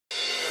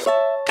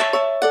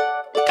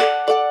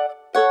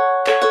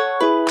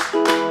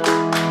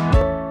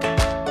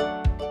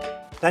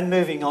Then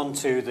moving on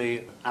to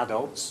the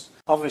adults.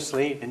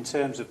 Obviously, in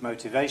terms of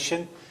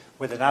motivation,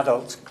 with an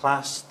adult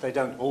class, they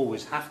don't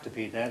always have to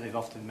be there. They've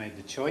often made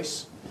the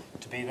choice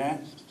to be there,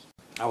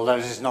 although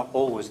this is not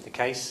always the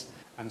case.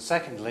 And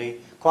secondly,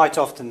 quite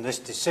often this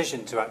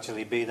decision to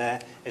actually be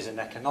there is an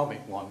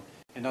economic one.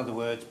 In other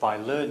words, by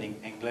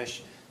learning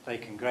English, they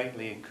can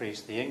greatly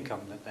increase the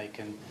income that they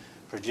can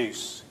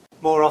produce.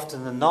 More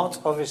often than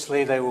not,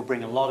 obviously, they will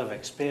bring a lot of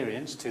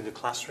experience to the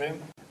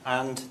classroom,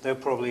 and they'll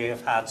probably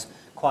have had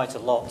quite a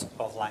lot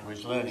of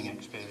language learning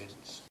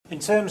experience. In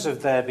terms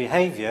of their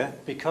behaviour,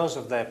 because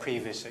of their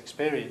previous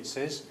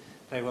experiences,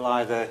 they will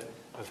either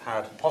have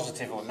had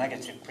positive or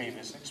negative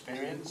previous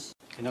experience.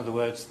 In other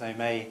words, they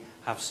may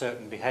have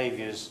certain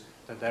behaviours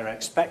that they're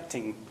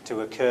expecting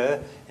to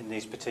occur in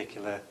these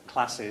particular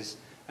classes.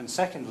 And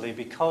secondly,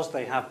 because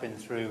they have been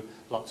through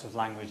lots of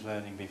language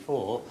learning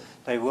before,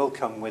 they will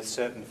come with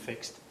certain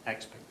fixed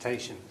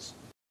expectations.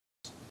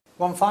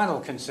 One final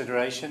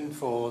consideration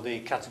for the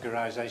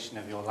categorisation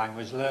of your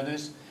language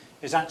learners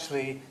is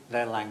actually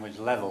their language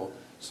level.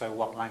 So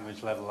what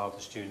language level are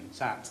the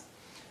students at?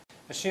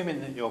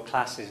 Assuming that your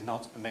class is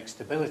not a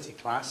mixed ability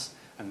class,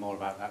 and more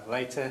about that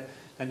later,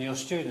 then your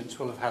students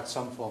will have had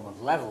some form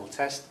of level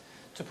test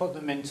to put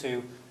them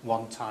into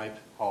one type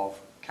of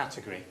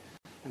category.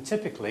 And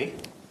typically,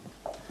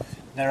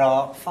 there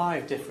are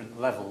 5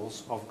 different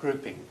levels of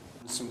grouping.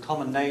 Some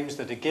common names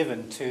that are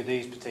given to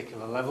these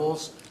particular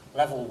levels.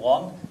 Level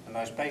 1, the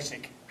most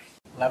basic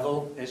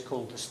level, is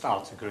called the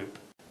starter group.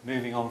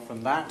 Moving on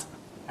from that,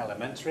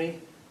 elementary.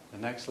 The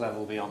next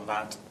level beyond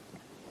that,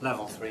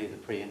 level 3, the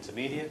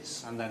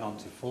pre-intermediates, and then on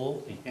to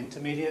 4, the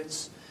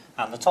intermediates,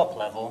 and the top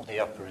level, the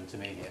upper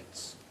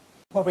intermediates.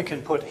 What we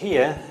can put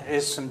here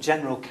is some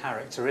general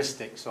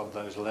characteristics of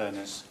those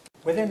learners.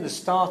 Within the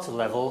starter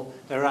level,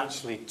 there are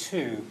actually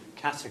 2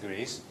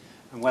 categories,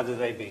 and whether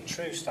they be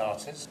true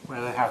starters,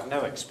 where they have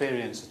no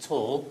experience at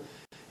all.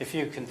 If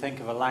you can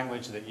think of a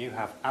language that you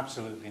have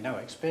absolutely no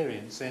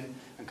experience in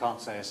and can't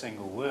say a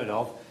single word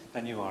of,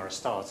 then you are a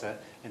starter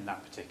in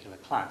that particular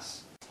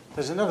class.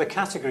 There's another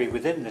category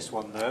within this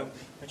one, though,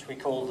 which we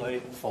call the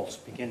false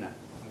beginner.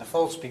 And the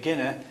false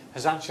beginner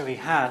has actually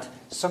had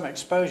some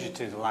exposure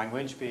to the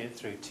language, be it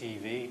through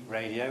TV,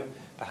 radio,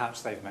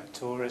 perhaps they've met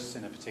tourists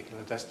in a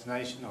particular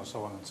destination, or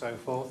so on and so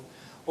forth.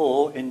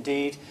 Or,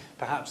 indeed,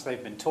 perhaps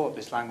they've been taught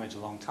this language a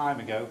long time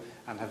ago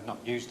and have not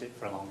used it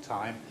for a long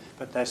time,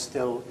 but they're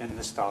still in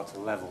the starter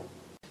level.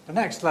 The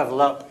next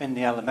level up in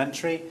the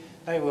elementary,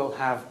 they will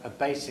have a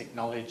basic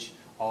knowledge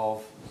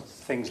of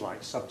things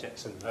like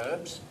subjects and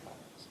verbs,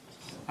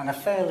 and a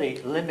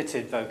fairly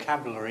limited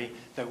vocabulary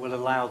that will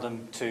allow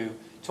them to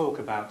talk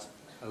about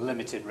a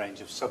limited range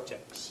of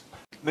subjects.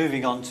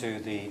 Moving on to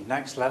the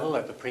next level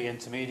at the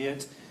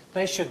pre-intermediate,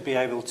 they should be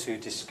able to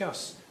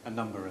discuss a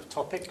number of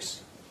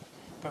topics,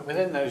 but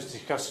within those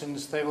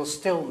discussions they will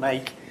still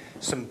make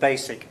some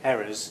basic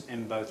errors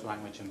in both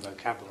language and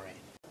vocabulary.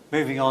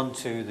 Moving on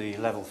to the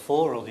level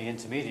 4 or the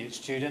intermediate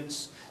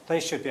students, they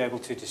should be able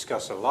to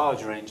discuss a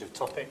large range of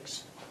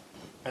topics,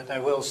 but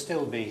there will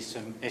still be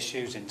some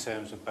issues in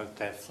terms of both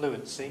their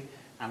fluency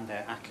and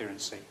their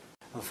accuracy.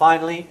 And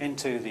finally,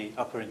 into the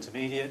upper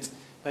intermediate,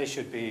 they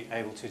should be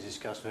able to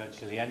discuss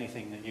virtually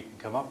anything that you can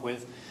come up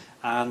with,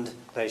 and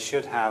they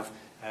should have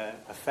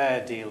a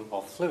fair deal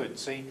of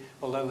fluency,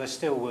 although there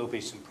still will be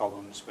some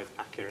problems with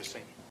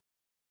accuracy.